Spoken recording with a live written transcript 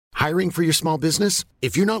Hiring for your small business?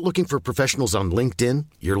 If you're not looking for professionals on LinkedIn,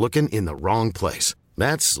 you're looking in the wrong place.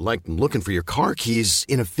 That's like looking for your car keys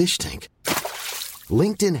in a fish tank.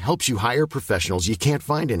 LinkedIn helps you hire professionals you can't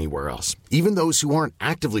find anywhere else, even those who aren't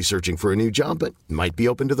actively searching for a new job but might be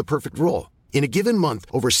open to the perfect role. In a given month,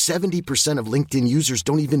 over 70% of LinkedIn users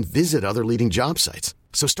don't even visit other leading job sites.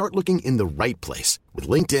 So start looking in the right place. With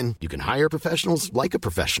LinkedIn, you can hire professionals like a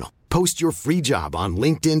professional. Post your free job on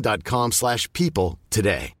linkedin.com/people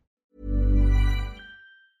today.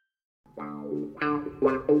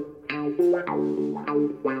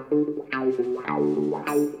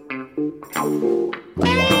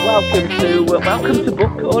 Welcome to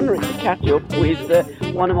Book Corner. It's a catch up with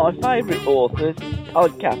one of my favourite authors,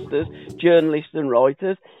 podcasters, journalists and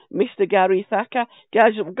writers, Mr. Gary Thacker.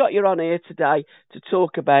 Guys, we've got you on here today to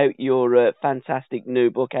talk about your fantastic new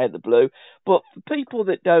book, Out of the Blue. But for people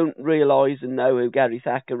that don't realise and know who Gary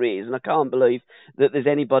Thacker is, and I can't believe that there's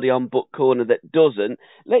anybody on Book Corner that doesn't,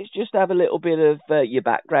 let's just have a little bit of your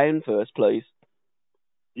background first, please.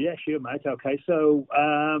 Yeah, sure, mate. Okay, so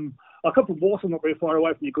I come from Warsaw, not very far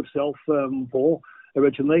away from your good self, Paul,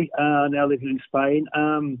 originally, now living in Spain.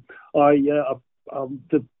 The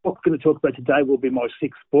book I'm going to talk about today will be my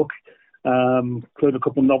sixth book, including a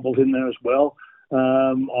couple of novels in there as well.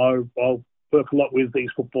 I'll work a lot with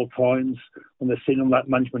these Football Times and the senior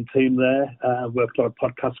management team there, worked a lot of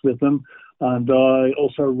podcasts with them. And I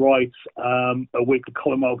also write a weekly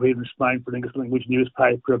column over here in Spain for an English language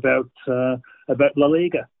newspaper about La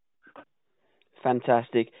Liga.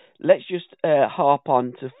 Fantastic. Let's just harp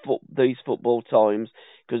on to these Football Times,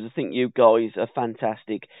 because I think you guys are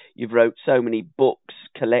fantastic. You've wrote so many books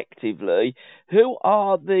collectively. Who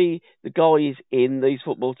are the guys in these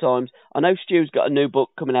Football Times? I know Stu's got a new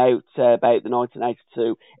book coming out about the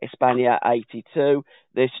 1982 España 82.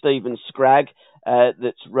 There's Stephen Scragg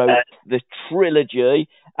that's wrote the trilogy,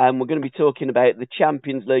 and we're going to be talking about the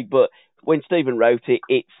Champions League, but when Stephen wrote it,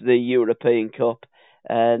 it's the European Cup.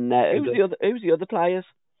 And who's the other players?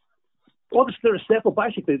 Well, there are several.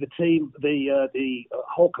 Basically, the team, the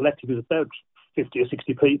whole collective is about 50 or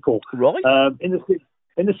 60 people. Right. In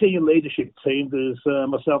the senior leadership team, there's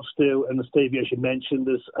myself, Stu, and Stevie, as you mentioned.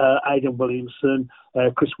 There's Aidan Williamson,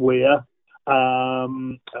 Chris Weir,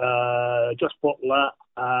 Josh Butler,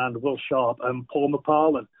 and Will Sharp, and Paul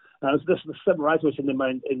McParlin. There's 7 or 8 of us in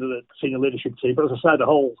the senior leadership team. But as I say, the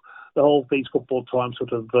whole these Football Times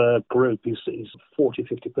sort of group is 40,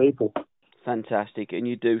 50 people. Fantastic. And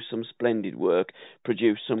you do some splendid work,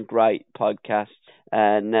 produce some great podcasts,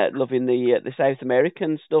 and loving the South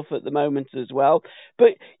American stuff at the moment as well.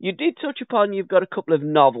 But you did touch upon, you've got a couple of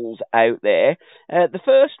novels out there. The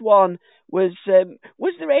first one was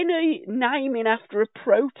there any naming after a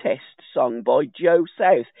protest song by Joe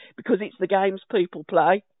South? Because it's the games people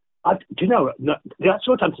play. Do you know? No, the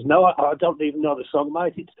short answer is no. I don't even know the song,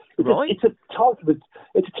 mate. It's a title that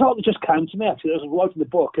just came to me actually. I was writing the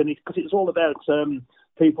book, and because it's all about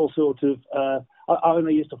people sort of. I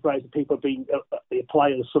only used the phrase that people are being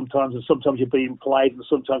players sometimes, and sometimes you're being played, and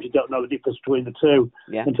sometimes you don't know the difference between the two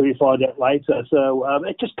until you find out later. So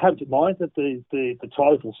it just came to mind that the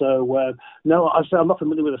title. So no, I'm not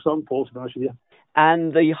familiar with the song, Paul, to be honest with you.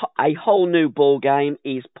 And a whole new ball game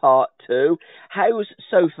is part 2. How's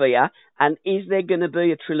Sophia? And is there going to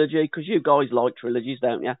be a trilogy? Because you guys like trilogies,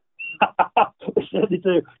 don't you? We certainly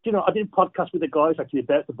do. You know, I did a podcast with the guys actually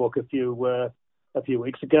about the book a few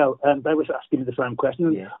weeks ago, and they were asking me the same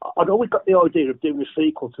question. Yeah. I'd always got the idea of doing a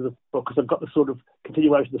sequel to the book because I've got the sort of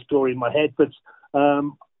continuation of the story in my head, but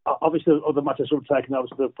obviously other matters sort of taken over.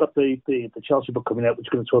 So I've got the Chelsea book coming out,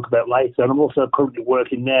 which we're going to talk about later, and I'm also currently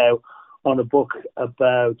working now on a book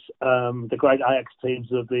about the great Ajax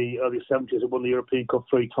teams of the early 70s who won the European Cup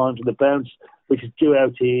 3 times in the bounce, which is due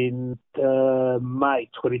out in May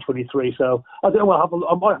 2023. So I don't know, I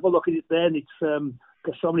might have a look at it then. It's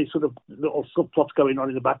got so many sort of little subplots going on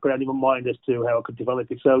in the background in my mind as to how I could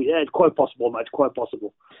develop it. So yeah, it's quite possible, mate. It's quite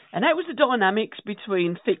possible. And how was the dynamics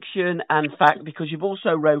between fiction and fact? Because you've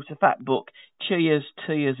also wrote a fact book, Cheers,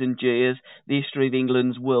 Tears and Jeers, the history of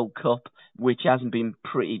England's World Cup, which hasn't been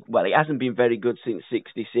it hasn't been very good since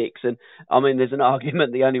 66. And I mean, there's an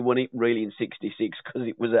argument they only won it really in 66 because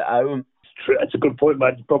it was at home. It's true. It's a good point,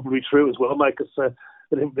 mate. It's probably true as well, mate, because I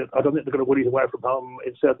don't think they're going to win it away from home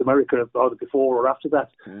in South America either before or after that.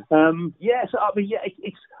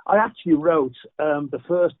 I actually wrote the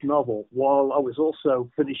first novel while I was also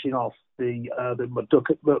finishing off the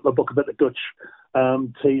book about the Dutch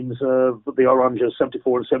teams of the Oranges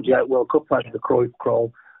 74 and 78 World Cup players in the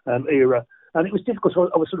Cruyff-Krol era. And it was difficult. So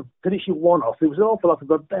I was sort of finishing one off. It was an awful lot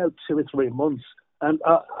for about 2 or 3 months. And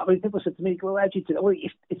people said to me, "Well, how did you do it?" Well,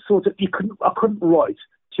 it's sort of I couldn't write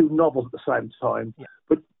two novels at the same time. Yeah.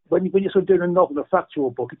 But when you're sort of doing a novel, a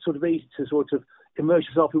factual book, it's sort of easy to sort of immerse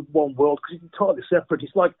yourself in one world because it's entirely separate.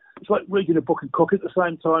 It's like reading a book and cooking at the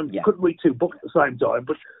same time. Yeah. You couldn't read two books at the same time,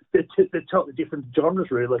 but they're totally different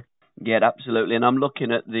genres, really. Yeah, absolutely. And I'm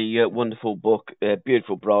looking at the wonderful book,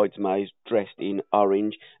 Beautiful Bridesmaids Dressed in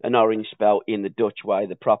Orange, an orange spelled in the Dutch way,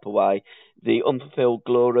 the proper way, the unfulfilled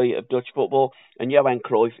glory of Dutch football. And Johan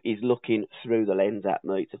Cruyff is looking through the lens at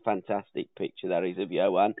me. It's a fantastic picture that is of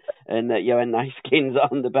Johan. And Johan Naiskin's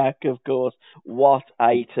on the back, of course. What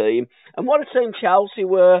a team. And what a team Chelsea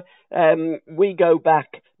were. We go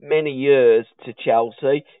back many years to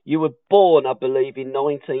Chelsea. You were born, I believe, in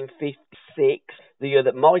 1956. The year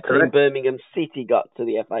that my team, Birmingham City, got to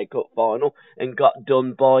the FA Cup final and got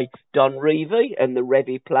done by Don Revie and the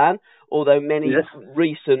Revie plan. Although many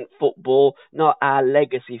recent football, not our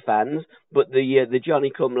legacy fans, but the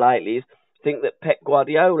Johnny-come-latelys, think that Pep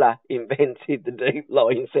Guardiola invented the deep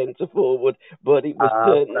line centre forward, but it was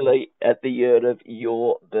certainly at the year of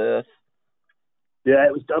your birth. Yeah,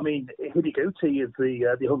 it was. I mean, Hiddy Guti is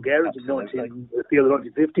the Hungarian in the early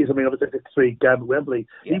 1950s. I mean, obviously 53 game at Wembley.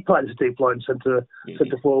 Yeah. He played as a deep line centre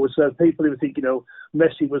forward. So people who think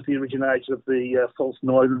Messi was the originator of the false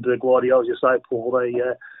nine under Guardiola, as you say, Paul. They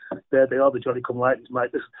are the Johnny-come-latelys,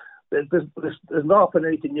 mate. There's not often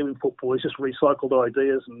anything new in football. It's just recycled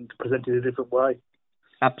ideas and presented in a different way.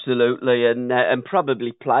 Absolutely, and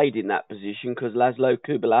probably played in that position because Laszlo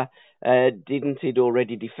Kubala didn't he'd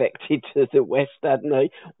already defected to the West, hadn't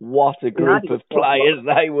he? What a group of players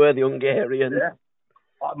they were, the Hungarians. Yeah.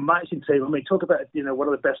 Amazing team. I mean, talk about one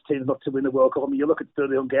of the best teams not to win the World Cup. I mean, you look at the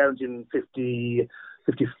Hungarians in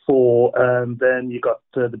 54, and then you got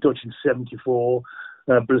the Dutch in 74,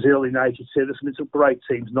 Brazil in 82. I mean, some great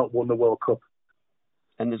teams not won the World Cup.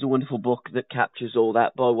 And there's a wonderful book that captures all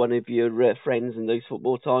that by one of your friends in these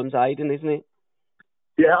football times, Aidan, isn't it?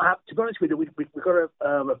 Yeah, to be honest with you, we've got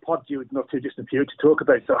a pod due in not too distant future to talk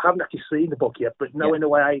about it. So I haven't actually seen the book yet, but knowing the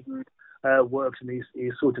way Aidan works and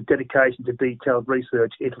his sort of dedication to detailed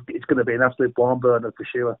research, it's going to be an absolute barn burner for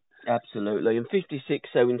sure. Absolutely. And 56,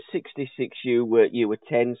 so in 66 you were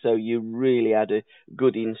 10, so you really had a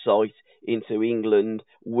good insight into England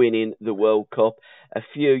winning the World Cup. A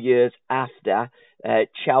few years after,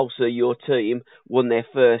 Chelsea, your team, won their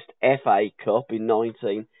first FA Cup in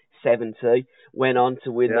 1970, went on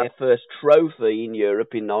to win their first trophy in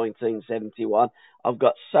Europe in 1971. I've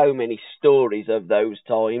got so many stories of those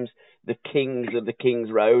times, the kings of the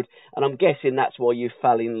King's Road, and I'm guessing that's why you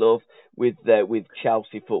fell in love with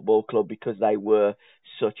Chelsea Football Club, because they were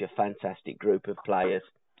such a fantastic group of players.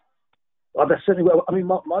 Oh, that's certainly well. I mean,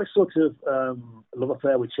 my sort of love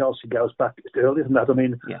affair with Chelsea goes back earlier than that. I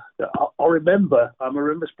mean, I remember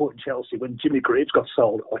supporting Chelsea when Jimmy Greaves got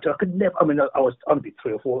sold. I could never. I mean, I was only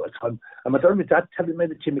 3 or 4 at the time, and I don't remember Dad telling me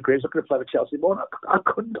that Jimmy Greaves was going to play for Chelsea anymore. I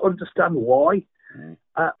couldn't understand why.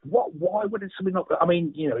 Why would it something not? I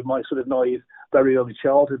mean, in my sort of naive, very early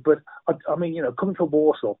childhood, but I mean, coming from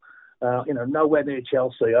Warsaw, nowhere near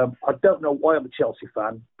Chelsea. I don't know why I'm a Chelsea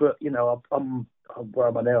fan, but I'm where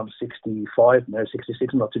am I now? I'm 65 now,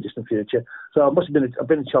 66, not too distant future. So I've been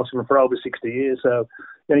in Chelsea for over 60 years. So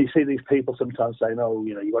you see these people sometimes saying, "Oh,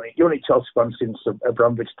 you're only Chelsea fan since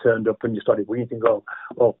Abramovich turned up and you started winning." You think,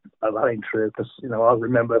 "Oh, that ain't true." Because I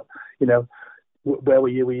remember, where were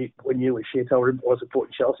you when you were shit? I was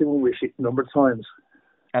supporting Chelsea when we were shit a number of times.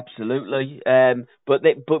 Absolutely,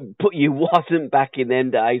 but you wasn't back in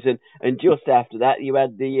them days, and just after that you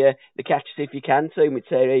had the Catch Us If You Can team with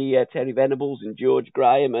Terry Venables and George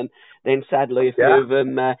Graham, and then sadly a few of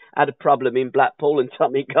them had a problem in Blackpool and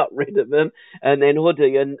Tommy got rid of them, and then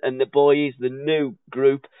Huddy and the boys, the new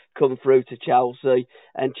group, come through to Chelsea,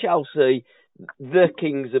 and Chelsea, the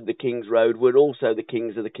Kings of the King's Road, were also the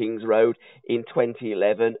Kings of the King's Road in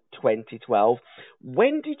 2011, 2012.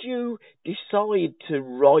 When did you decide to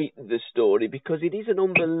write the story? Because it is an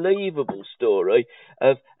unbelievable story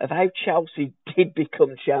of how Chelsea did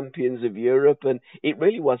become champions of Europe, and it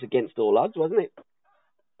really was against all odds, wasn't it?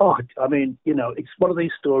 Oh, I mean, it's one of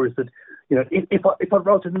these stories that, if I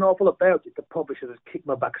wrote a novel about it, the publisher would kick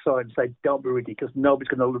my backside and say, "Don't be ridiculous, nobody's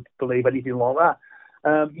going to believe anything like that."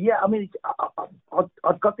 I mean,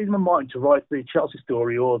 I've got in my mind to write the Chelsea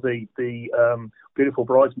story or the Beautiful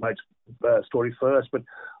Bridesmaids story first, but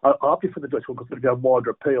I opted for the Dutch one because it'd be a wider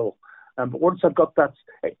appeal. But once I got that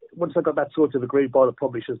sort of agreed by the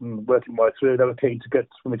publishers and working my way through, they were keen to get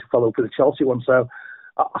for me to follow up with the Chelsea one. So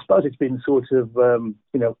I suppose it's been sort of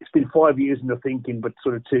it's been 5 years in the thinking, but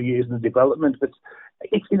sort of 2 years in the development. But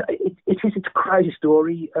it's a crazy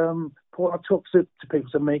story. Paul, I've talked to people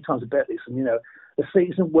so many times about this, and a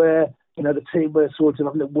season where You know, the team were sort of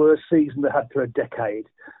having the worst season they had for a decade.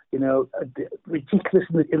 You know, ridiculous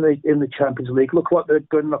in the Champions League. Look what they're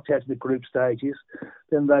going knocked out in the group stages.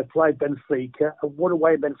 Then they played Benfica. And what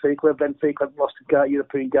away Benfica, where Benfica had lost a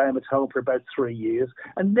European game at home for about 3 years,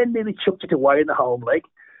 and then nearly chucked it away in the home league.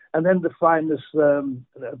 And then the famous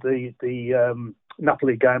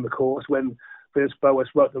Napoli game, of course, when Villas-Boas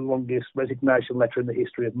wrote the longest resignation letter in the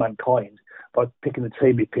history of mankind by picking the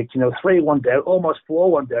team he picked. You know, 3-1 down, almost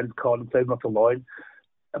 4-1 down in Cardiff, including off the line.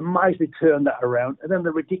 Amazingly turned that around. And then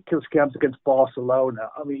the ridiculous games against Barcelona.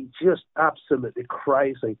 I mean, just absolutely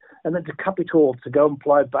crazy. And then to cap it all, to go and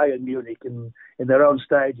play Bayern Munich in their own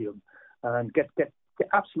stadium and get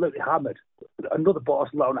absolutely hammered. Another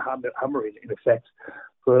Barcelona hammering, in effect,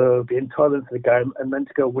 for the entire length of the game, and then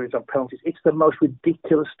to go win it on penalties. It's the most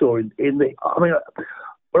ridiculous story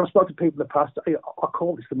when I've spoken to people in the past, I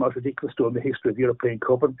call this the most ridiculous story in the history of the European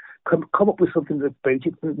Cup, and come up with something that beats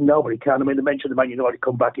it. Nobody can. I mean, they mentioned the Man United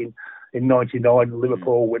come back in 99,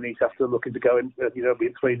 Liverpool winning after looking to go in,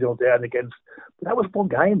 being 3-0 down against. But that was one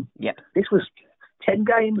game. Yeah. This was 10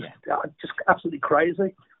 games. Yeah. Just absolutely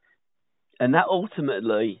crazy. And that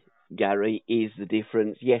ultimately, Gary, is the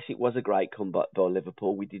difference. Yes, it was a great comeback by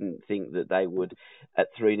Liverpool. We didn't think that they would, at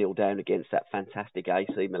 3-0 down against that fantastic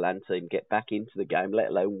AC Milan team, get back into the game, let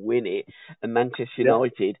alone win it. And Manchester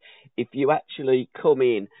United, if you actually come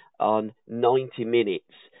in on 90 minutes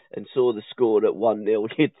and saw the score at 1-0,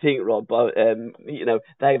 you'd think, Rob,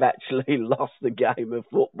 they've actually lost the game of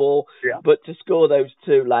football. Yeah. But to score those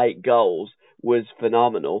two late goals was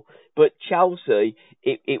phenomenal. But Chelsea,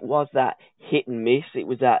 it was that hit and miss. It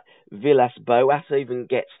was that Villas-Boas even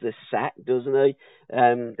gets the sack, doesn't he?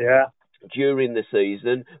 During the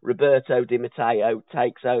season, Roberto Di Matteo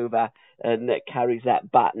takes over and carries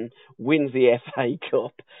that baton, wins the FA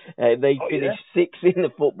Cup. They finish sixth in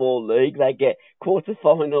the Football League. They get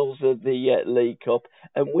quarterfinals of the League Cup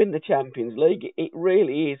and win the Champions League. It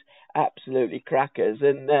really is absolutely crackers.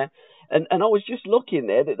 And I was just looking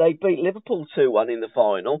there that they beat Liverpool 2-1 in the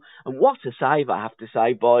final. And what a save, I have to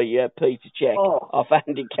say, by Peter Cech off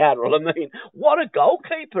Andy Carroll. I mean, what a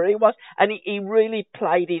goalkeeper he was. And he really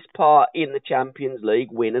played his part in the Champions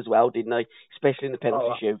League win as well, didn't he? Especially in the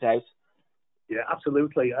penalty shootout. Yeah,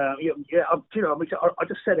 absolutely. I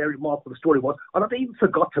just said how remarkable the story was, and I even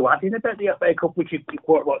forgot to add in about the FA Cup, which you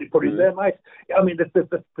quite rightly put in there, mate. I mean,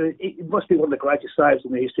 it must be one of the greatest saves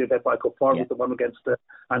in the history of FA Cup final, the one against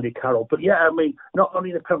Andy Carroll. But yeah, I mean, not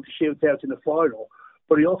only the penalty shootout in the final,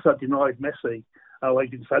 but he also denied Messi. He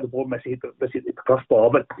didn't say the ball Messi hit the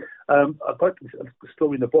crossbar, but I've got the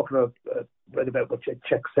story in the book, and I read about what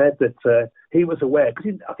Cech said, that he was aware,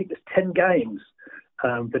 because I think there's 10 games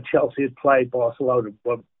that Chelsea had played Barcelona,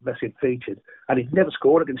 where Messi had featured, and he'd never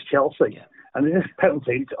scored against Chelsea. Yeah. And in this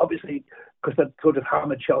penalty, obviously, because they sort of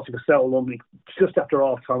hammered Chelsea for so long, just after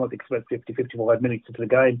half time, I think it's about 55 minutes into the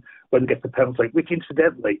game, when they get the penalty, which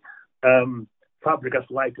incidentally, Fabregas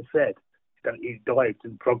later said that he dived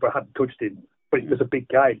and Drogba hadn't touched him, but it was a big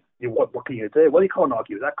game. What can you do? Well, you can't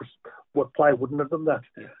argue with that, because what player wouldn't have done that?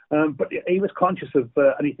 Yeah. But he was conscious of,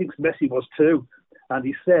 and he thinks Messi was too. And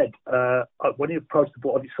he said, when he approached the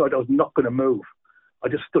ball, I decided I was not going to move. I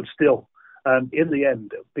just stood still. And in the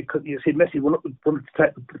end, because you see Messi wanted to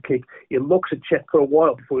take the kick, he looks at Cech for a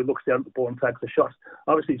while before he looks down at the ball and takes the shot.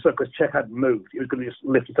 Obviously, so because Cech hadn't moved, he was going to just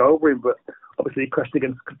lift it over him, but obviously he crashed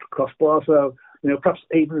against the crossbar. So, perhaps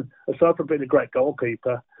even aside from being a great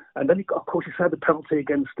goalkeeper, and then of course he had the penalty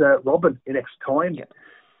against Robin in extra time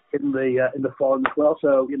in the final as well.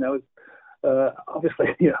 So, obviously,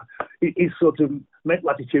 his sort of mental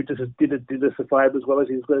attitude did us a favour as well as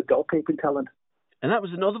his goalkeeping talent. And that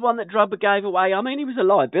was another one that Drogba gave away. I mean, he was a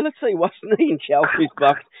liability, wasn't he, in Chelsea's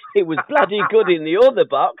box? It was bloody good in the other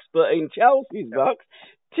box, but in Chelsea's box,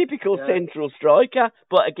 typical central striker.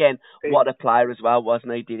 But again, what a player as well,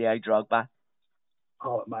 wasn't he, Didier Drogba?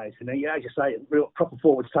 Oh, amazing. Yeah, as you say, real proper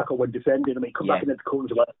forward tackle when defending. I mean, come back into the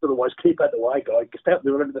corners, otherwise keep out the way, guy. Get out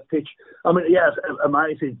the end of the pitch. I mean, yeah, it's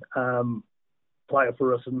amazing player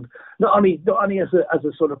for us, and not only as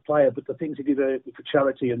a sort of player, but the things he did for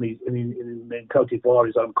charity in Cote d'Ivoire,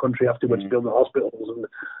 his own country, afterwards building hospitals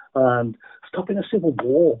and stopping a civil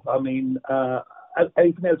war. I mean,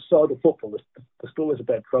 even outside of football, the stories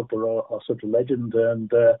about Drogba are such a legend,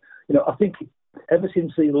 and I think ever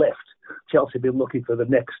since he left, Chelsea have been looking for the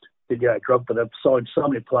next Didier Drogba. They've signed so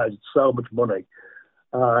many players, so much money,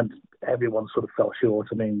 and everyone sort of fell short.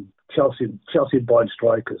 I mean, Chelsea buying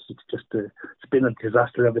strikers, it's been a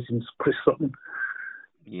disaster ever since Chris Sutton.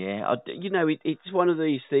 Yeah, it's one of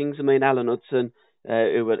these things. I mean, Alan Hudson,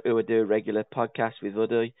 who I do a regular podcast with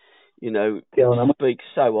Uddy, speaks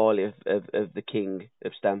so highly of the king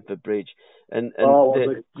of Stamford Bridge, and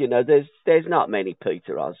there's not many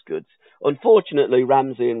Peter Osgoods. Unfortunately,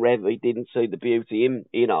 Ramsey and Revy didn't see the beauty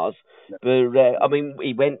in Oz, but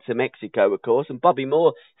he went to Mexico, of course, and Bobby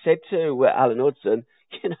Moore said to Alan Hudson,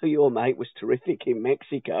 your mate was terrific in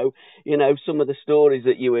Mexico. Some of the stories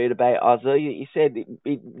that you heard about Ozzy, he said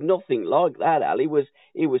nothing like that, Al. He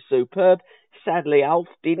was superb. Sadly, Alf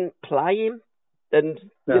didn't play him.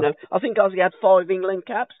 And, I think Ozzy had 5 England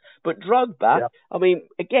caps, but Drogba,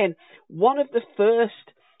 again, one of the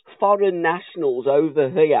first foreign nationals over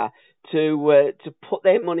here to put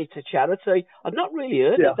their money to charity. I'd not really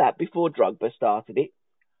heard of that before Drogba started it.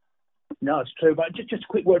 No, it's true. But just a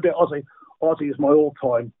quick word about Ozzy. Ozzy is my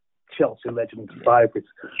all-time Chelsea legend favourite.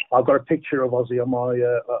 I've got a picture of Ozzy on my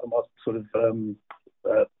sort of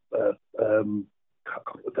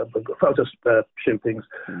photo shootings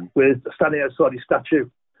with standing outside his statue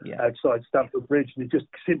outside Stamford Bridge, and he just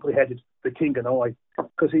simply headed the king and I,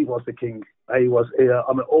 because he was the king. He was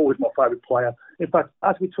always my favourite player. In fact,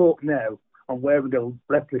 as we talk now, I'm wearing a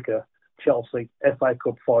replica Chelsea FA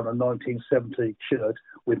Cup final 1970 shirt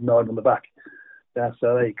with 9 on the back. So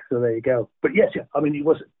there you go. But yes, he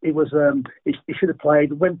should have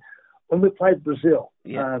played when we played Brazil.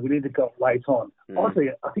 We needed to go late on. Honestly,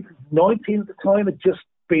 I think 19 at the time had just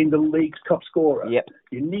been the league's top scorer. Yep.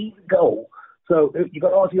 You need a goal. So you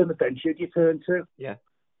got Ozzy on the bench. Who do you turn to? Yeah.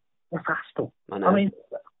 Fastel. I mean,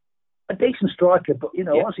 a decent striker, but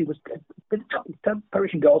Ozzy was a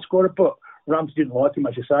perishing goal scorer. But Ramsey didn't like him,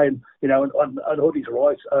 as you say, and Huddy's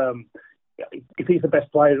right. If he's the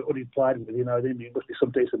best player that Huddy's played with, then he must be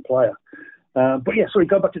some decent player. But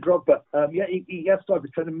go back to Drogba. He has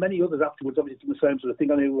started training many others afterwards, obviously doing the same sort of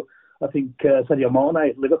thing. I think Sadio Mane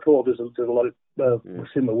at Liverpool does a lot of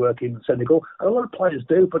similar work in Senegal. And a lot of players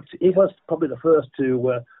do, but he was probably the first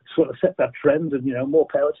to sort of set that trend, and more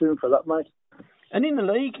power to him for that, mate. And in the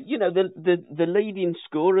league, the leading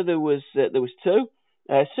scorer there was 2,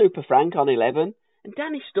 Super Frank on 11. And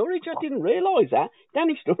Danny Sturridge, I didn't realise that.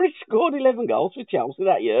 Danny Sturridge scored 11 goals for Chelsea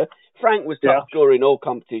that year. Frank was top scorer in all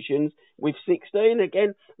competitions with 16.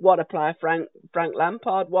 Again, what a player Frank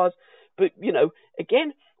Lampard was. But,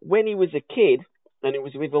 again, when he was a kid, and it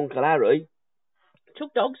was with Uncle Harry,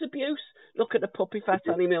 took dog's abuse. Look at the puppy fat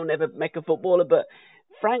on him, he'll never make a footballer. But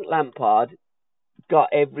Frank Lampard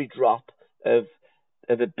got every drop of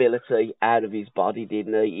ability out of his body,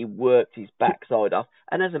 didn't he? He worked his backside off.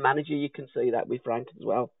 And as a manager, you can see that with Frank as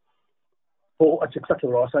well. Well, that's exactly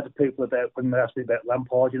what I said to people about when they asked me about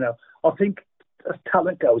Lampard. I think as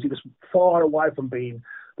talent goes, he was far away from being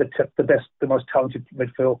the best, the most talented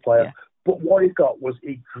midfield player. Yeah. But what he got was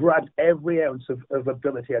he grabbed every ounce of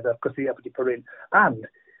ability out of because the effort he put in. And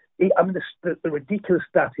the ridiculous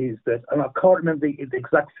stat is that, and I can't remember the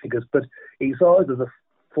exact figures, but he's either the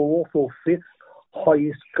 4th or 5th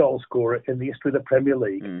highest goal scorer in the history of the Premier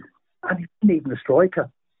League. And he isn't even a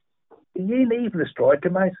striker. He ain't even a striker,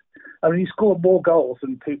 mate. He scored more goals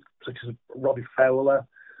than people such as Robbie Fowler.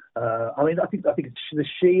 I think it's the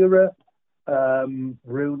Shearer,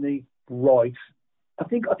 Rooney, Wright. I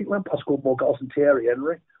think Lampard scored more goals than Thierry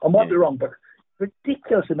Henry. I might be wrong, but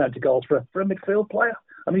ridiculous amount of goals for a midfield player.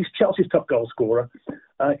 He's Chelsea's top goal scorer.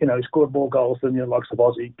 He scored more goals than the likes of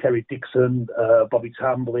Ozzy, Kerry Dixon, Bobby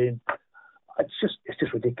Tamblyn. It's just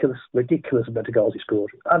ridiculous amount of goals he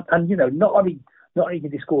scored. And not only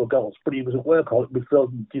did he score goals, but he was a workhorse at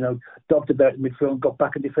midfield, dogged about in midfield and got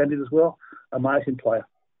back and defended as well. Amazing player.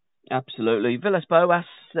 Absolutely. Villas-Boas,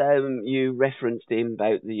 you referenced him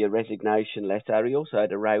about the resignation letter. He also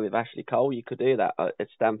had a row with Ashley Cole. You could hear that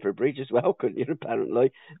at Stamford Bridge as well, couldn't you?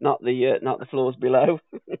 Apparently, not the floors below.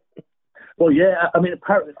 Well, yeah.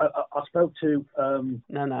 Apparently, I spoke to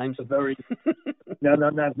no names. A very no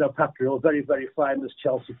Patriot, a very very famous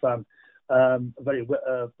Chelsea fan, a very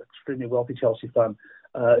extremely wealthy Chelsea fan.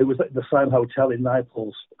 It was at the same hotel in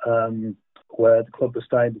Naples where the club was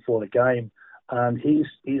staying before the game. And his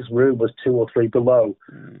room was 2 or 3 below,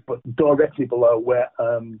 but directly below where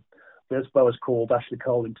Villas-Boas called Ashley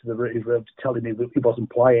Cole into the room to tell him he wasn't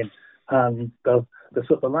playing. And the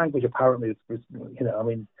language apparently was,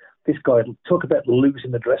 this guy, talk about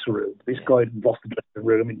losing the dressing room. This guy lost the dressing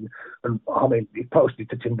room, and he posted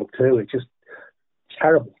to Timbuktu. It's just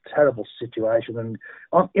terrible situation. And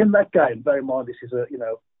in that game, bear in mind, this is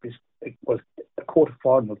it was a quarter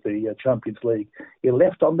final of the Champions League. He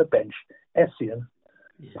left on the bench Essien,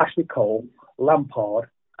 Ashley Cole, Lampard,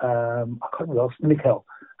 I can't remember else, Mikel.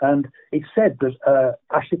 And it said that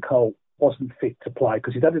Ashley Cole wasn't fit to play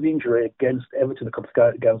because he'd had an injury against Everton a couple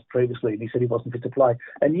of games previously, and he said he wasn't fit to play.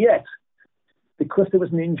 And yet, because there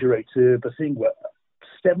was an injury to Basingwa,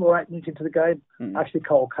 7 or 8 minutes into the game, Ashley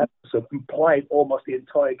Cole came up and played almost the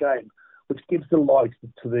entire game, which gives the light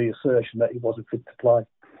to the assertion that he wasn't fit to play.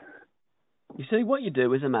 You see, what you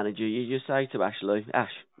do as a manager, you just say to Ashley,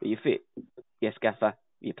 Ash, are you fit? Yes, Gaffer,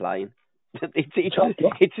 you're playing.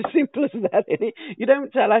 It's as simple as that, isn't it? You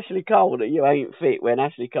don't tell Ashley Cole that you ain't fit when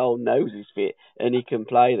Ashley Cole knows he's fit and he can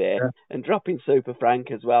play there. Yeah. And dropping Super Frank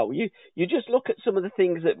as well. You just look at some of the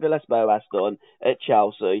things that Villas-Boas done at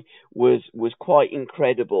Chelsea was quite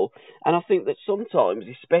incredible. And I think that sometimes,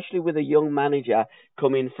 especially with a young manager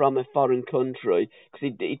coming from a foreign country,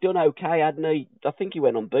 because he'd done okay, hadn't he? I think he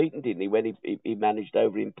went unbeaten, didn't he, when he managed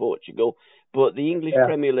over in Portugal. But the English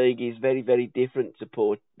Premier League is very, very different to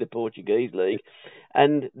the Portuguese league.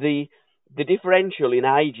 And the differential in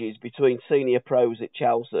ages between senior pros at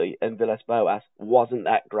Chelsea and Villas-Boas wasn't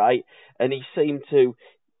that great. And he seemed to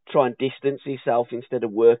try and distance himself instead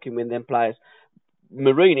of working with them players. When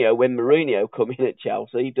Mourinho come in at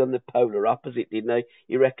Chelsea, he done the polar opposite, didn't he?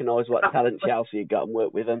 He recognised what talent Chelsea had got and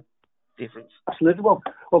worked with them. Difference. Absolutely. Well,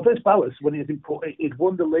 Villas-Boas, when he was in he'd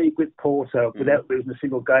won the league with Porto without losing a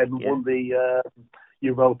single game, and won the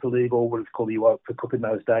Europa League, or what it's called the Europa Cup in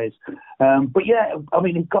those days. But yeah, I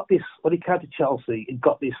mean, he got this when he came to Chelsea. He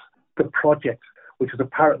got the project, which was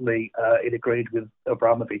apparently it agreed with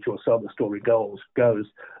Abramovich, or so the story goes,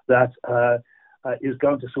 that he was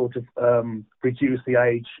going to sort of reduce the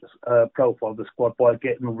age profile of the squad by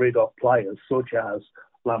getting rid of players such as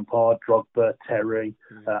Lampard, Drogba, Terry,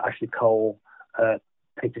 Ashley Cole,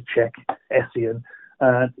 Peter Cech, Essien,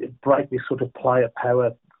 break this sort of player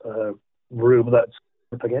power room that's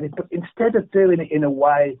forgetting. But instead of doing it in a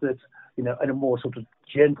way that, in a more sort of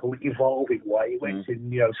gentle, evolving way, he went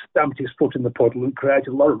in, stamped his foot in the puddle and created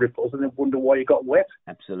a lot of ripples and then wonder why he got wet.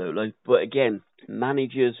 Absolutely. But again,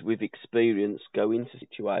 managers with experience go into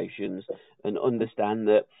situations and understand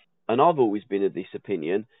that, and I've always been of this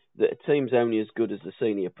opinion, that a team's only as good as the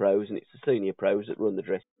senior pros, and it's the senior pros that run the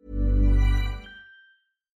dress.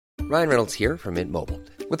 Ryan Reynolds here from Mint Mobile.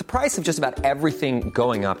 With the price of just about everything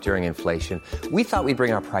going up during inflation, we thought we'd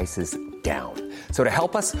bring our prices down. So to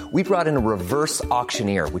help us, we brought in a reverse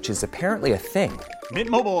auctioneer, which is apparently a thing. Mint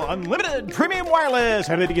Mobile Unlimited Premium Wireless.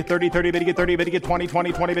 How to get 30, 30, bit to get 30, bit to get 20,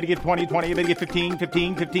 20, 20, bit to get 20, 20, bit to get 15,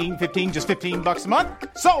 15, 15, 15, just $15 a month?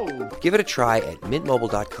 Sold! Give it a try at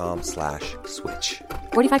mintmobile.com/switch.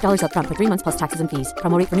 $45 up front for 3 months plus taxes and fees.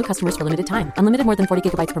 Promo rate for new customers for limited time. Unlimited more than 40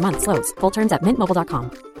 gigabytes per month. Slows full terms at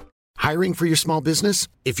mintmobile.com. Hiring for your small business?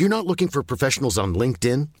 If you're not looking for professionals on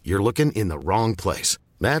LinkedIn, you're looking in the wrong place.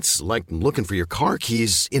 That's like looking for your car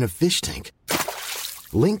keys in a fish tank.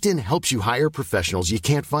 LinkedIn helps you hire professionals you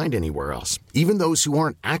can't find anywhere else, even those who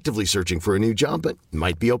aren't actively searching for a new job but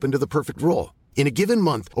might be open to the perfect role. In a given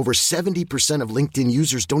month, over 70% of LinkedIn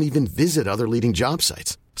users don't even visit other leading job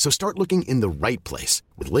sites. So start looking in the right place.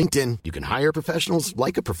 With LinkedIn, you can hire professionals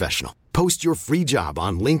like a professional. Post your free job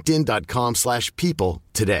on linkedin.com/people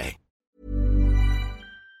today.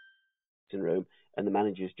 Room and the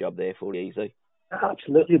manager's job therefore easy.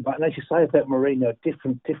 Absolutely, but as you say about Mourinho,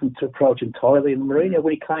 different approach entirely. And Mourinho,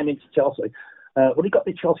 when he came into Chelsea, when he got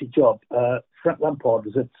the Chelsea job, Frank Lampard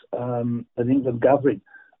was at an England gathering,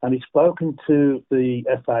 and he'd spoken to the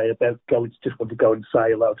FA about just want to go and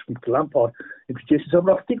say hello to Lampard, introduce himself.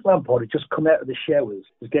 And I think Lampard had just come out of the showers,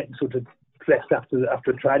 was getting sort of dressed after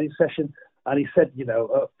a training session, and he said,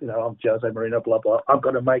 I'm Jose Mourinho, blah blah. I'm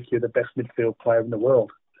going to make you the best midfield player in the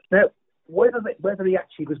world. Now, whether he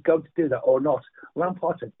actually was going to do that or not,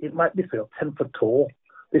 Lampard said, it made me feel 10 foot tall.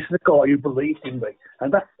 This is a guy who believed in me.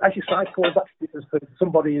 And that's, as you say, Paul, that's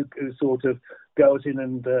somebody who sort of goes in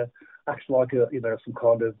and acts like some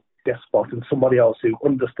kind of despot, and somebody else who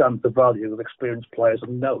understands the value of experienced players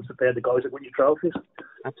and knows that they're the guys that win you trophies.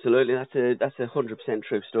 Absolutely, that's a 100%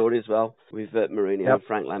 true story as well with Mourinho and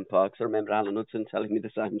Frank Lampard. Because I remember Alan Hudson telling me the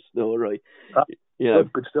same story.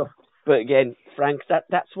 Good stuff. But again, Frank,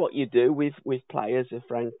 that's what you do with players of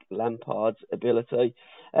Frank Lampard's ability.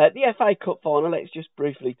 The FA Cup final, let's just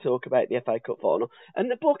briefly talk about the FA Cup final. And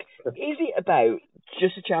the book, is it about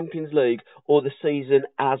just the Champions League or the season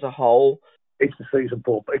as a whole? It's the season,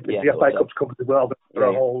 Paul. The FA Cup's covered as well. There are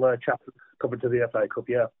a whole chapter covered to the FA Cup,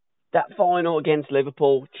 yeah. That final against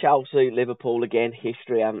Liverpool, Chelsea, Liverpool again,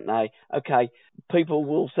 history, haven't they? Okay, people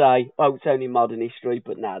will say, it's only modern history,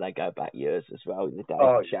 but now they go back years as well in the days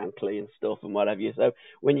of Shankly and stuff and what have you. So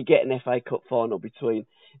when you get an FA Cup final between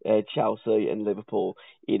Chelsea and Liverpool,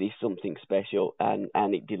 it is something special,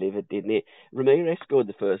 and it delivered, didn't it? Ramirez scored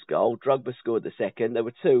the first goal, Drogba scored the second. They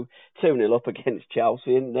were 2-0 up against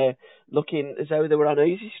Chelsea, and they're looking as though they were on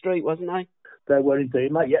easy street, wasn't they? They were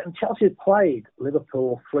indeed, mate. Yeah, and Chelsea had played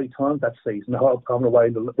Liverpool 3 times that season. On the way,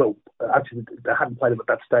 actually, they hadn't played them at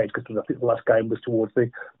that stage because I think the last game was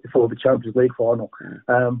before the Champions League final.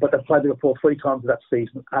 But they played Liverpool 3 times that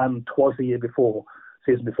season and twice the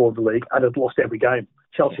season before the league, and had lost every game.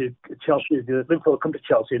 Liverpool had come to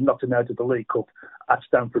Chelsea and knocked them out of the League Cup at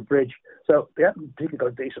Stamford Bridge. So they haven't really got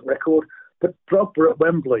a decent record. But Drogba at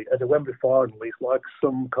Wembley, at the Wembley final, is like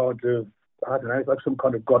some kind of, I don't know, it's like some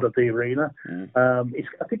kind of god of the arena. I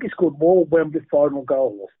think he scored more Wembley final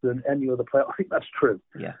goals than any other player. I think that's true.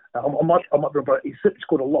 Yeah, I might remember. He certainly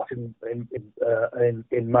scored a lot in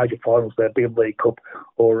major finals there, be it League Cup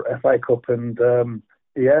or FA Cup, and I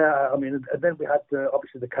mean, and then we had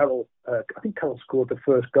obviously the Carroll. I think Carroll scored the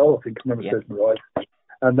first goal. I think, if memory serves me right.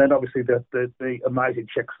 And then obviously the amazing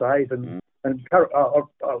check save and Carroll, I'll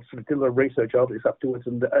sort of did a little research over this afterwards.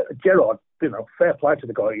 And Gerrard, fair play to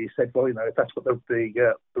the guy. He said, well, if that's what the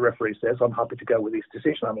referee says, I'm happy to go with his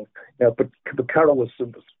decision. I mean, but Carroll was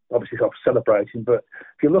obviously sort of celebrating. But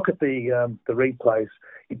if you look at the replays,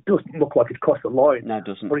 it doesn't look like it crossed the line. No, it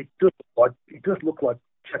doesn't. But it does look like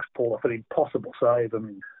checks pull off an impossible save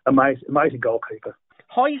and amazing goalkeeper.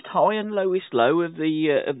 Highest high and lowest low of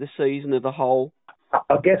the season as a whole.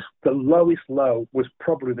 I guess the lowest low was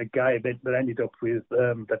probably the game that ended up with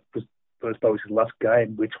that was Bowis's last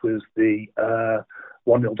game, which was the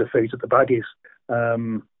 1-0 defeat at the Baggies,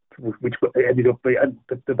 which ended up being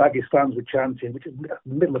the Baggies fans were chanting, which is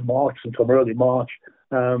middle of March, sometime early March.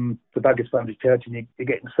 The Baggies fans were chanting, "You're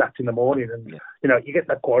getting sacked in the morning," and you get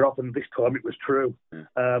that quite often. This time it was true.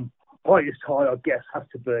 Highest high, I guess, has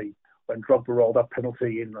to be when Drogba rolled that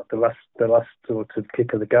penalty in the last sort of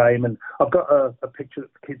kick of the game. And I've got a picture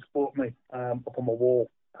that the kids bought me up on my wall.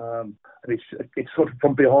 And it's sort of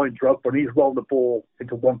from behind Drogba, and he's rolled the ball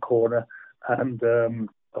into one corner, and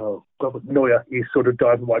Neuer, he's sort of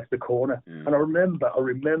diving right to the corner. And I remember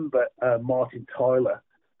Martin Tyler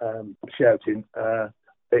shouting,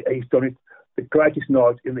 he's done it, the greatest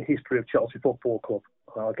night in the history of Chelsea Football Club.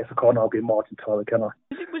 I guess I can't argue Martin Tyler, can I?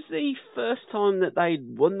 It was the first time that they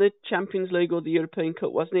won the Champions League or the European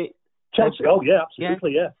Cup, wasn't it? Chelsea, oh yeah,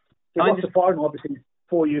 absolutely, yeah. It was the final, obviously,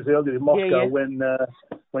 4 years earlier in Moscow when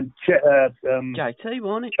JT,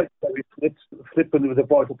 wasn't it? Flipped when there was a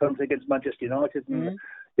vital penalty against Manchester United. And,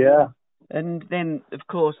 and then, of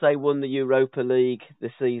course, they won the Europa League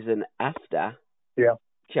the season after. Yeah.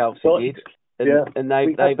 Chelsea did. And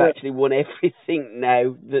they've actually won everything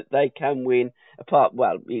now that they can win. Apart,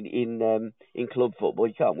 in club football,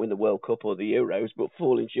 you can't win the World Cup or the Euros, but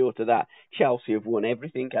falling short of that, Chelsea have won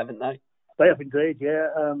everything, haven't they? They have indeed, yeah.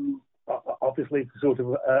 Obviously, sort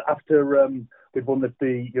of after we'd won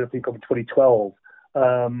the European Cup in 2012,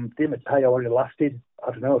 Di Matteo only lasted,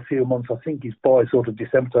 I don't know, a few months. I think he's by sort of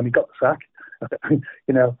December time he got the sack. We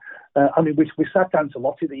sacked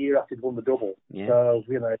Ancelotti the year after he'd won the double. Yeah. So,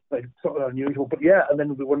 it's sort of unusual. But yeah, and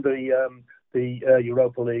then we won the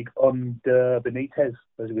Europa League under Benitez,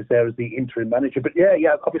 as he was there as the interim manager. But yeah,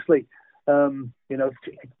 obviously,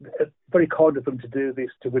 very kind of them to do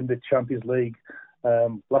this, to win the Champions League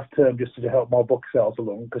last term, just to help my book sales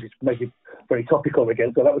along, because it's making it very topical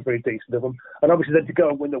again. So that was very decent of them. And obviously then to go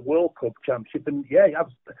and win the World Cup Championship, and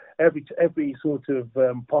every sort of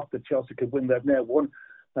pot that Chelsea could win, they've now won.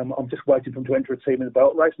 I'm just waiting for them to enter a team in the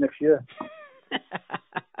belt race next year.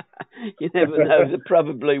 You never know, they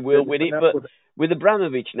probably will win it. But with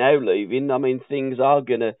Abramovich now leaving, I mean, things are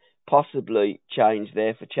going to possibly change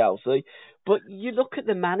there for Chelsea. But you look at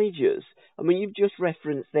the managers. I mean, you've just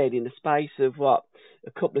referenced that in the space of, a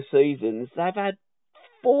couple of seasons, they've had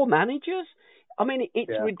 4 managers. I mean,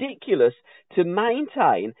 it's ridiculous to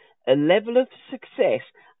maintain a level of success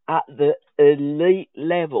at the elite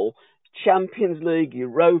level, Champions League,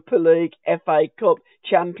 Europa League, FA Cup,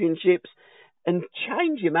 Championships, and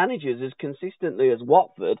change your managers as consistently as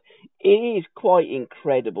Watford. It is quite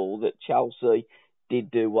incredible that Chelsea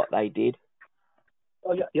did do what they did.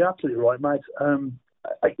 Oh, yeah, you're absolutely right, mate.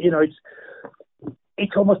 It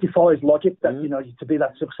almost defies logic that to be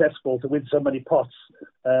that successful, to win so many pots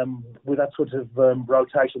with that sort of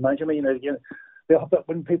rotation management.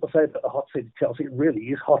 When people say that the hot seat at Chelsea, it really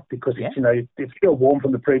is hot because it's still warm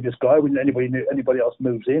from the previous guy when anybody else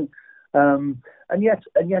moves in. And yet,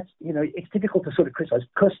 it's difficult to sort of criticise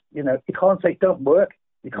because you can't say it don't work.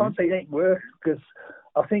 You can't say it ain't work, because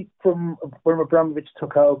I think from when Abramovich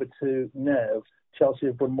took over to now, Chelsea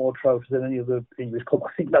have won more trophies than any other English club.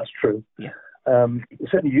 I think that's true. Yeah. It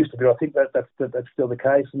certainly used to be. I think that's still the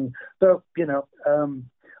case. And so,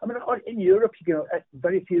 in Europe,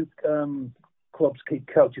 very few clubs keep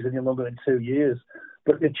coaches any longer than 2 years.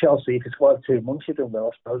 But in Chelsea, if it's 2 months, you're doing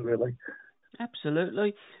well, I suppose, really.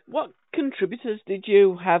 Absolutely. What contributors did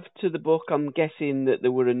you have to the book? I'm guessing that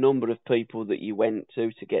there were a number of people that you went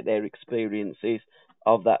to get their experiences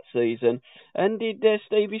of that season. And did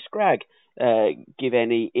Stevie Scragg give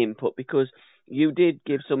any input? Because you did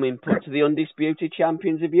give some input to the undisputed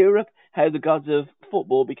champions of Europe, how the gods of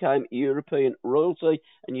football became European royalty,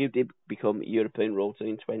 and you did become European royalty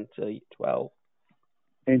in 2012.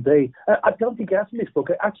 Indeed. I don't think he asked me this book.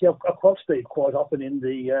 Actually, I quote Steve quite often in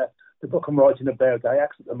the book I'm writing about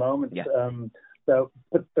Ajax at the moment. Yeah. But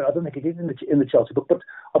I don't think he did in the Chelsea book. But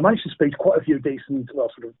I managed to speak to quite a few decent,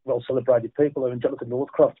 well celebrated people. I mean, Jonathan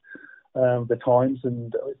Northcroft, the Times,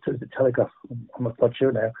 and the Telegraph. I'm not quite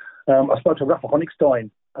sure now. I spoke to Rafa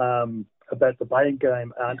Honigstein about the Bayern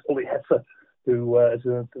game, and Uli Hetzer, who is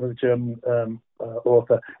a German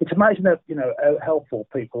author. It's amazing how helpful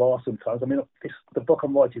people are sometimes. I mean, the book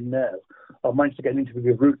I'm writing now, I managed to get an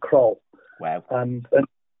interview with Ruud Krol. Wow.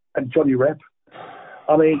 And Johnny Rep.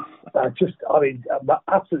 I mean,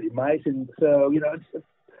 absolutely amazing. So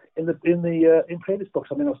in previous books,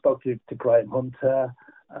 I mean, I spoke to Graham Hunter.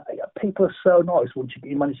 People are so nice once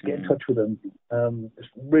you manage to get in touch with them. It's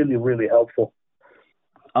really, really helpful.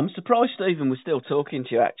 I'm surprised Stephen was still talking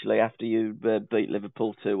to you actually after you beat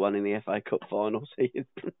Liverpool 2-1 in the FA Cup final. We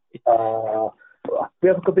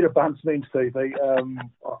have a good bit of banter, me and Stevie,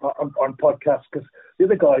 on podcasts, because the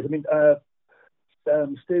other guys, I mean,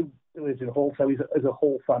 Steve lives in Hull, so he's a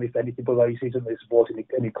Hull fan, if anything, but he doesn't really support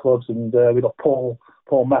any clubs. And we've got Paul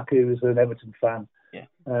Mack, who's an Everton fan. Yeah.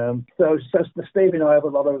 So Steve and I have a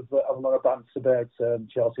lot of banter about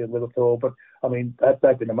Chelsea and Liverpool, but I mean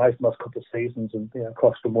they've been amazing the last couple of seasons, and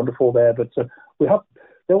Crofts been wonderful there. But they're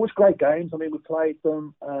always great games. I mean, we played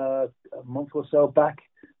them a month or so back,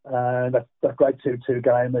 and that great 2-2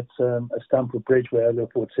 game at Stamford Bridge where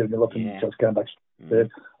Liverpool 2-0 up and Chelsea came back. I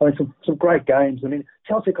mean, some great games. I mean,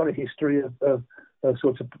 Chelsea got a history of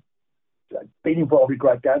sorts of being involved in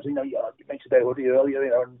great games. You mentioned about Hoodie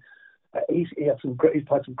earlier, and he's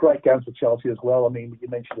played some great games for Chelsea as well. I mean, you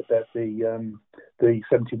mentioned about the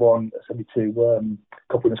 71-72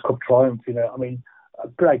 Cup Winners' Cup triumph. I mean,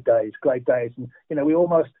 great days. And we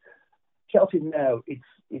almost Chelsea now.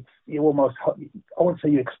 It's you almost, I won't say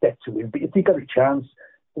you expect to win, but if you got a chance.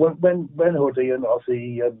 When Hoodie and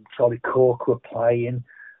obviously Charlie Cork were playing,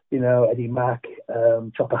 Eddie Mack,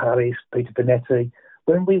 Chopper Harris, Peter Bonetti.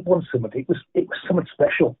 When we won something, it was something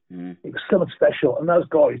special. It was something special, and those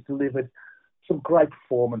guys delivered some great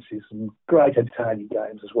performances and great entertaining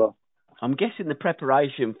games as well. I'm guessing the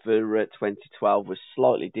preparation for 2012 was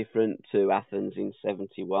slightly different to Athens in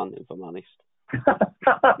 '71, if I'm honest.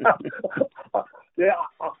 Yeah,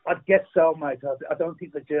 I'd guess so, mate. I don't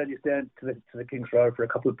think the journeys down to the King's Road for a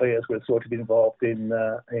couple of beers were sort of involved in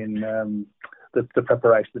the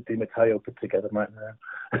preparation that Di Matteo put together, mate.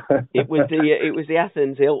 It was the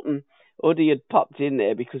Athens Hilton. Uddy had popped in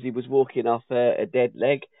there because he was walking off a dead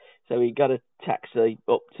leg, so he got a taxi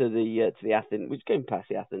up to the Athens, which going past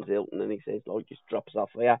the Athens Hilton, and he says, just drops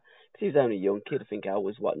off here. Because he's only a young kid. I think I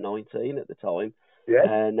was 19 at the time. Yeah,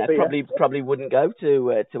 and I probably wouldn't go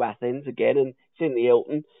to Athens again, and it's in the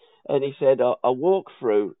Hilton. And he said, I walked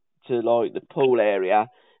through to the pool area,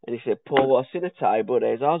 and he said, Paul, I seen a table.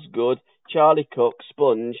 There's Osgood, Charlie Cook,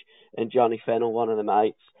 Sponge, and Johnny Fennell, one of the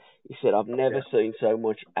mates. He said, I've never seen so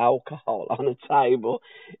much alcohol on a table.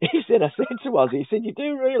 He said, I said to Ozzy, he said, you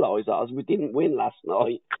do realise, Oz, we didn't win last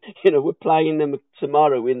night. We're playing them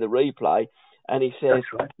tomorrow in the replay. And he says,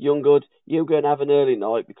 right. Young Good, you go and have an early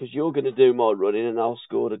night because you're going to do my running and I'll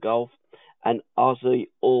score the goal. And Ozzy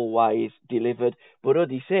always delivered. But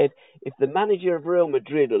Uddy said, if the manager of Real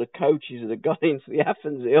Madrid or the coaches had gone into the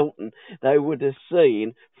Athens Hilton, they would have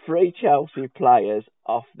seen 3 Chelsea players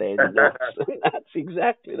off their nuts. And that's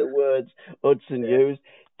exactly the words Hudson used.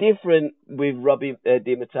 Different with Robbie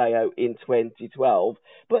Di Matteo in 2012.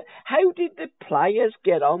 But how did the players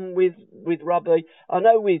get on with Robbie? I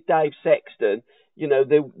know with Dave Sexton,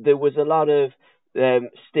 there was a lot of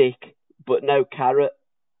stick, but no carrot.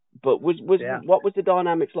 But what was the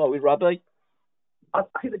dynamics like with Robbie? I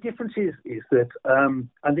think the difference is that,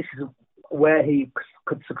 and this is where he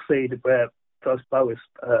could succeed, where Dos Boas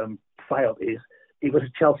failed, is he was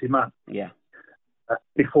a Chelsea man. Yeah.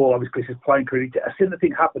 Before, obviously, his playing career. A similar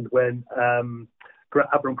thing happened when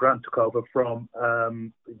Abraham Grant took over from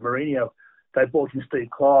Mourinho. They brought in Steve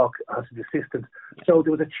Clarke as an assistant. So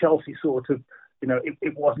there was a Chelsea sort of,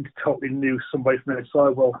 it wasn't totally new, somebody from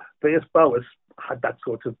outside. Well, Dos Boas had that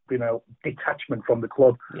sort of, detachment from the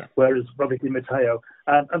club, whereas Robbie Di Matteo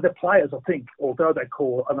and the players, I think, although they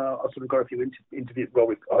call, and I sort of got a few interviews,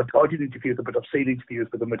 I didn't interview them, but I've seen interviews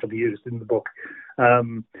with them which I've used in the book,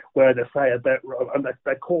 where they say that, and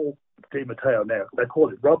they call Di Matteo now. They call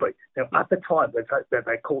it Robbie. Now, at the time,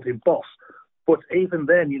 they called him boss. But even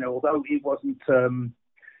then, although he wasn't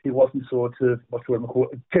sort of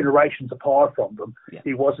generations apart from them. Yeah.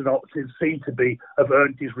 He seemed to have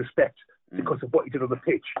earned his respect because of what he did on the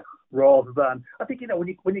pitch, rather than I think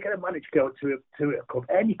when you get a manager go to a club,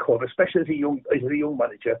 any club, especially as a young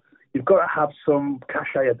manager, you've got to have some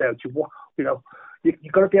cachet about you.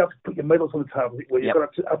 You've got to be able to put your medals on the table. Where you've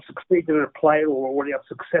got to have succeeded as a player or already have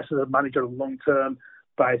success as a manager on a long-term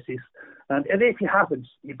basis. And if you haven't,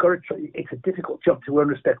 you've got to try. It's a difficult job to earn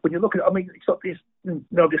respect. When you look at it, it's not this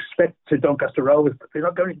no disrespect to Doncaster Rovers, but they're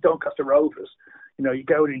not going to Doncaster Rovers. You're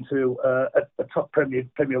going into a top Premier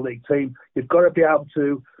League team. You've got to be able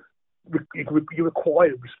to. You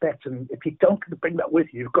require respect, and if you don't bring that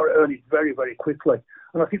with you, you've got to earn it very, very quickly.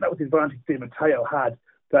 And I think that was the advantage Di Matteo had,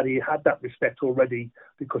 that he had that respect already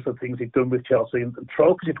because of things he'd done with Chelsea and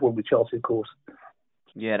trophies he'd won with Chelsea, of course.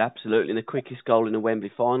 Yeah, absolutely. And the quickest goal in the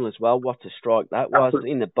Wembley final as well. What a strike that was.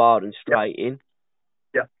 Absolutely. In the bar and straight in.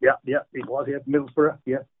 Yeah. It was, Middlesbrough,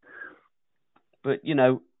 yeah. But,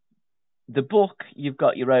 the book, you've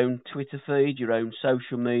got your own Twitter feed, your own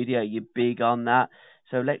social media. You're big on that.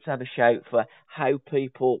 So let's have a shout for how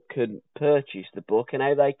people can purchase the book and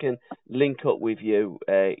how they can link up with you,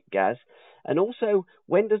 Gaz. And also,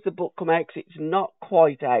 when does the book come out? 'Cause it's not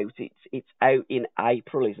quite out. It's out in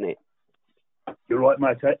April, isn't it? You're right,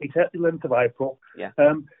 mate. It's at the 11th of April. Yeah.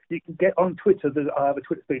 You can get on Twitter. I have a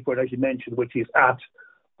Twitter feed for it, as you mentioned, which is at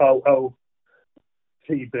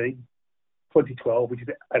OOTB 2012, which is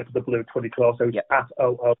out of the blue 2012. So it's at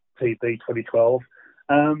OOTB 2012.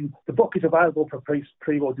 The book is available for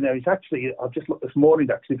pre-order now. It's actually, I've just looked this morning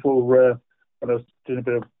for when I was doing a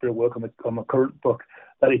bit of work on my current book,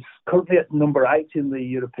 that it's currently at number 8 in the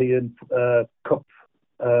European Cup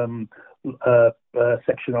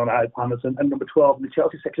section on Amazon, and number 12 in the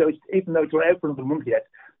Chelsea section. Even though it's not out for another month yet,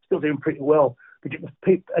 still doing pretty well. But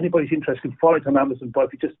anybody's interested can find it on Amazon. But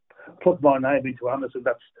if you just plug my name into Amazon,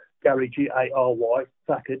 that's Gary, Gary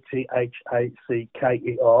Thacker, Thacker.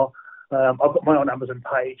 I've got my own Amazon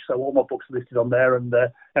page, so all my books are listed on there, and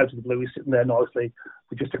Out of the Blue is sitting there nicely,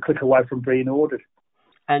 with just a click away from being ordered.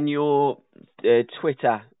 And your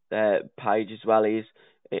Twitter page as well is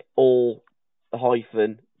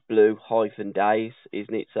all-blue-days,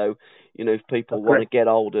 isn't it? So, if people want to get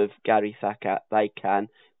hold of Gary Thacker, they can.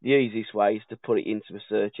 The easiest way is to put it into a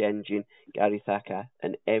search engine, Gary Thacker,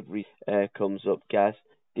 and every comes up, Gaz.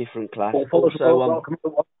 Different class.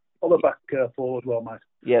 Follow back forward, well, mate.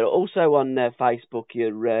 Yeah, also on Facebook,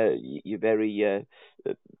 you're very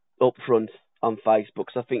upfront on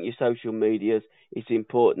Facebook. So I think your social medias, it's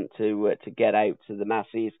important to get out to the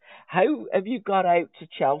masses. How have you got out to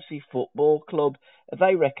Chelsea Football Club? Have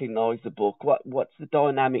they recognised the book? What's the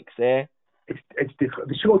dynamics there? It's difficult.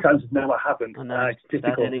 The short answer is no, I haven't. I know, it's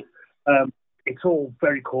difficult. It's all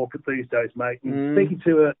very corporate these days, mate. And speaking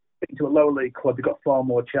to a lower league club, you've got far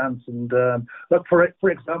more chance. And look,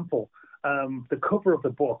 for example, the cover of the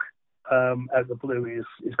book, Out of the Blue, is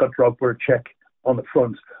got Drogba check on the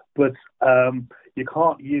front, but you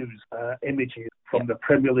can't use images from the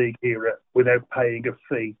Premier League era without paying a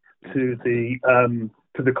fee to the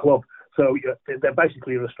club. So they're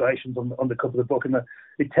basically illustrations on the cover of the book, and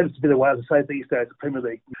it tends to be the way, as I say, these days, the Premier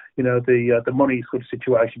League, the money sort of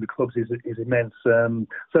situation with clubs is immense. So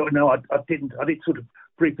no, I did sort of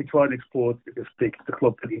briefly try and explore the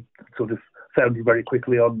club, but it sort of found me very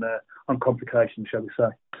quickly on complications, shall we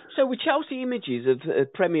say. So with Chelsea images of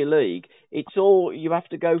Premier League, it's all you have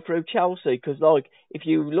to go through Chelsea, because if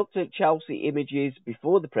you looked at Chelsea images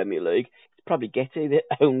before the Premier League, it's probably Getty that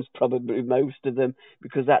owns probably most of them,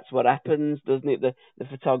 because that's what happens, doesn't it? The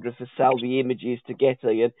photographers sell the images to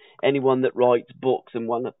Getty, and anyone that writes books and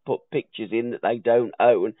want to put pictures in that they don't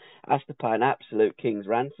own has to pay an absolute king's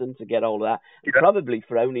ransom to get all of that. Yeah. Probably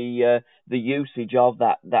for only the usage of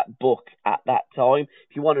that book at that time.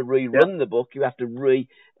 If you want to rerun the book, you have to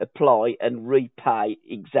reapply and repay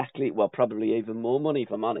exactly, probably even more money,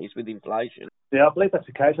 if I'm honest, with inflation. Yeah, I believe that's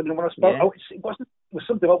the case. I mean, when I spoke, it was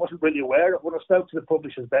something I wasn't really aware of. When I spoke to the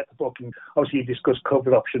publishers about the book, and obviously you discussed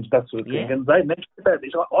cover options, that sort of thing, and they mentioned about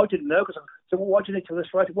this. I didn't know, because I said, well, why do you need to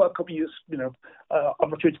illustrate it? What cover you use? I'm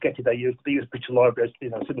not sure it's Getty they use picture libraries,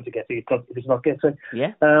 similar to Getty, if it's not Getty.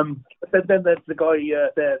 Yeah. But then the guy,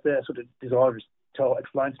 their sort of designers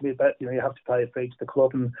explained to me about, you have to pay a fee to the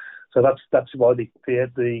club, and so that's why the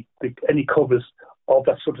any covers of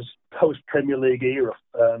that sort of post-Premier League era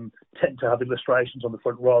tend to have illustrations on the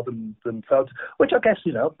front rather than photos, which I guess,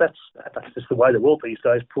 that's just the way the world these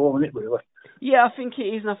days, Paul, isn't it, really? Yeah, I think it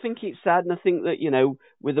is, and I think it's sad, and I think that,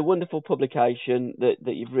 with the wonderful publication that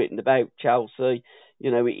you've written about Chelsea,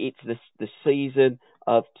 it's the season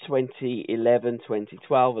of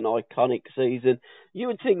 2011-2012, an iconic season. You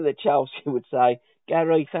would think that Chelsea would say,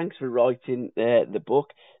 Gary, thanks for writing the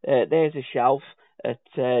book. There's a shelf at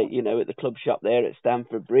the club shop there at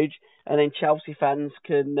Stamford Bridge, and then Chelsea fans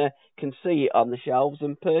can see it on the shelves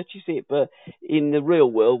and purchase it. But in the real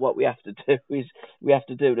world, what we have to do is we have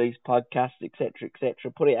to do these podcasts, etc.,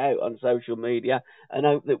 put it out on social media, and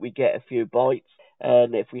hope that we get a few bites.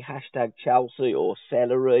 And if we hashtag Chelsea or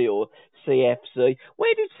celery or CFC,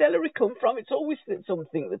 where did celery come from? It's always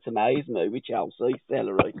something that's amazed me with Chelsea,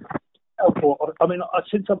 celery. I mean,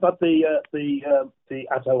 since I've had the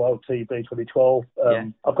Atto TV 2012,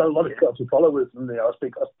 I've got a lot of Chelsea followers, and I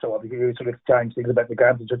speak to other people sort of change things about the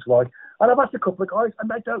games and such like. And I've asked a couple of guys, and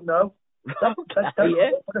they don't know.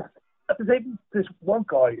 There's even this one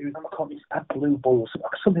guy who's at Blue Balls,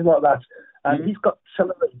 something like that, and he's got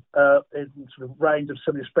celery in sort of range of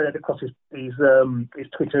celery spread across his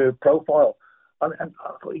Twitter profile, and I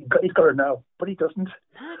thought he's got to know, but he doesn't.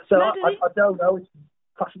 So I don't know. It's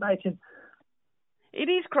fascinating. It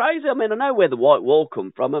is crazy. I mean, I know where the white wall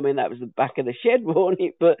come from. I mean, that was the back of the shed, wasn't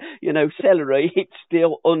it? But, celery, it's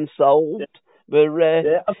still unsolved.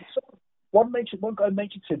 Yeah. But, one guy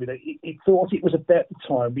mentioned to me that he thought it was about the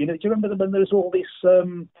time. Do you remember when there was all this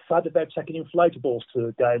fad about taking inflatables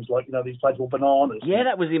to games, like, these inflatable bananas? Yeah,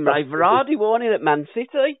 that was in Ray Varadi, wasn't it, at Man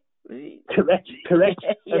City? Correct.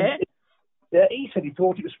 Yeah. Yeah, he said he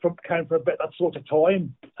thought it was came from about that sort of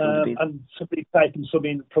time, and somebody taken some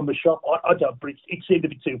in from the shop. I don't, but it seemed a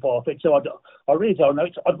bit too far-fetched, so I really don't know.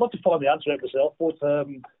 I'd love to find the answer out myself, but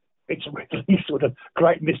it's a really sort of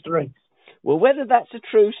great mystery. Well, whether that's a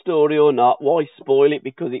true story or not, why spoil it,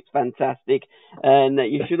 because it's fantastic, and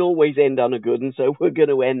you should always end on a good one, so we're going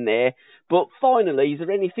to end there. But finally, is there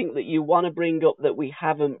anything that you want to bring up that we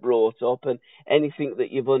haven't brought up, and anything that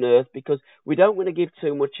you've unearthed? Because we don't want to give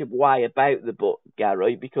too much away about the book,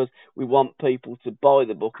 Gary, because we want people to buy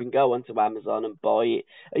the book and go onto Amazon and buy it.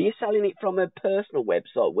 Are you selling it from a personal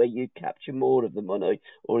website where you capture more of the money,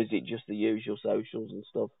 or is it just the usual socials and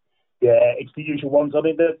stuff? Yeah, it's the usual ones. I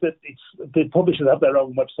mean, the publishers have their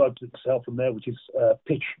own website to sell from there, which is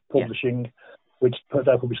Pitch Publishing, which they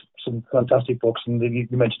publish some fantastic books. And you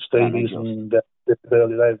mentioned Stevie's and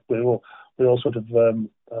we all sort of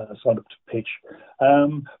signed up to Pitch.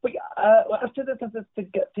 But after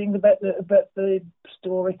the thing about the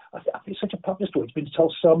story, I think it's such a popular story. It's been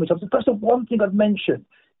told so many times. First of one thing I'd mention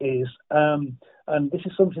is, and this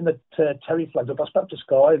is something that Terry flagged up. I spoke to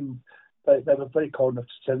Sky, and they were very kind enough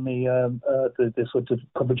to send me the sort of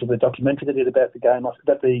coverage of the documentary they did about the game,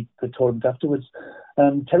 about the tournament afterwards.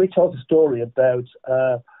 Terry tells a story about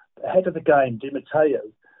ahead of the game, Di Matteo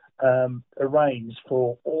arranged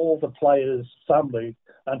for all the players' family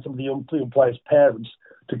and some of the young players' parents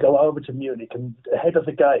to go over to Munich, and ahead of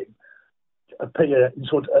the game, appear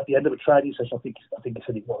sort of at the end of a training session, I think he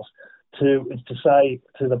said it was, to say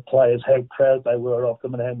to the players how proud they were of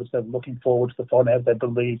them and how much they were looking forward to the fun, how they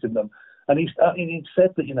believed in them. And he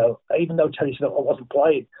said that, even though Terry said I wasn't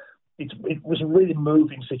playing, it was a really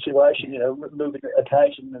moving situation, moving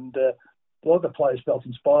occasion, and a lot of the players felt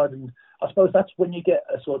inspired. And I suppose that's when you get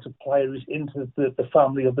a sort of player who's into the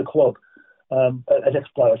family of the club, an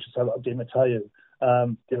ex-player, I should say, like Di Matteo,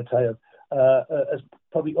 has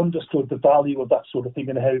probably understood the value of that sort of thing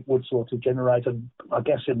and how it would sort of generate. And I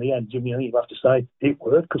guess in the end, you have to say it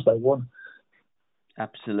worked because they won.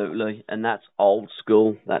 Absolutely, and that's old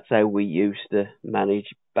school. That's how we used to manage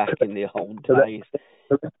back in the old days.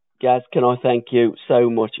 Gaz, can I thank you so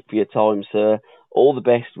much for your time, sir? All the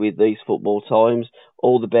best with these football times.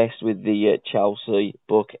 All the best with the Chelsea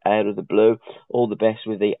book, Out of the Blue. All the best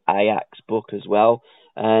with the Ajax book as well.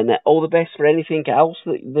 And all the best for anything else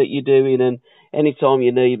that you're doing. And anytime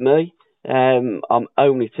you need me, I'm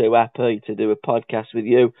only too happy to do a podcast with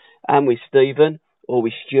you and with Stephen or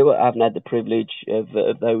with Stuart. I haven't had the privilege of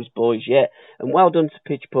those boys yet. And well done to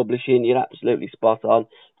Pitch Publishing. You're absolutely spot on.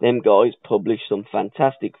 Them guys publish some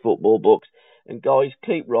fantastic football books. And guys,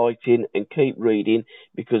 keep writing and keep reading,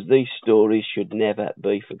 because these stories should never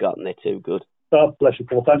be forgotten. They're too good. God bless you,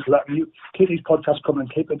 Paul. Thanks for that. You keep these podcasts coming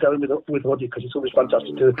and keep it going with Roddy, because it's always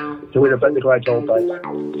fantastic to hear about the great old days.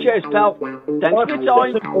 Cheers, pal. Thanks for your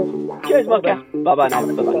time. Cheers, Marcus. Bye-bye now.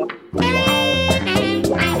 Bye-bye.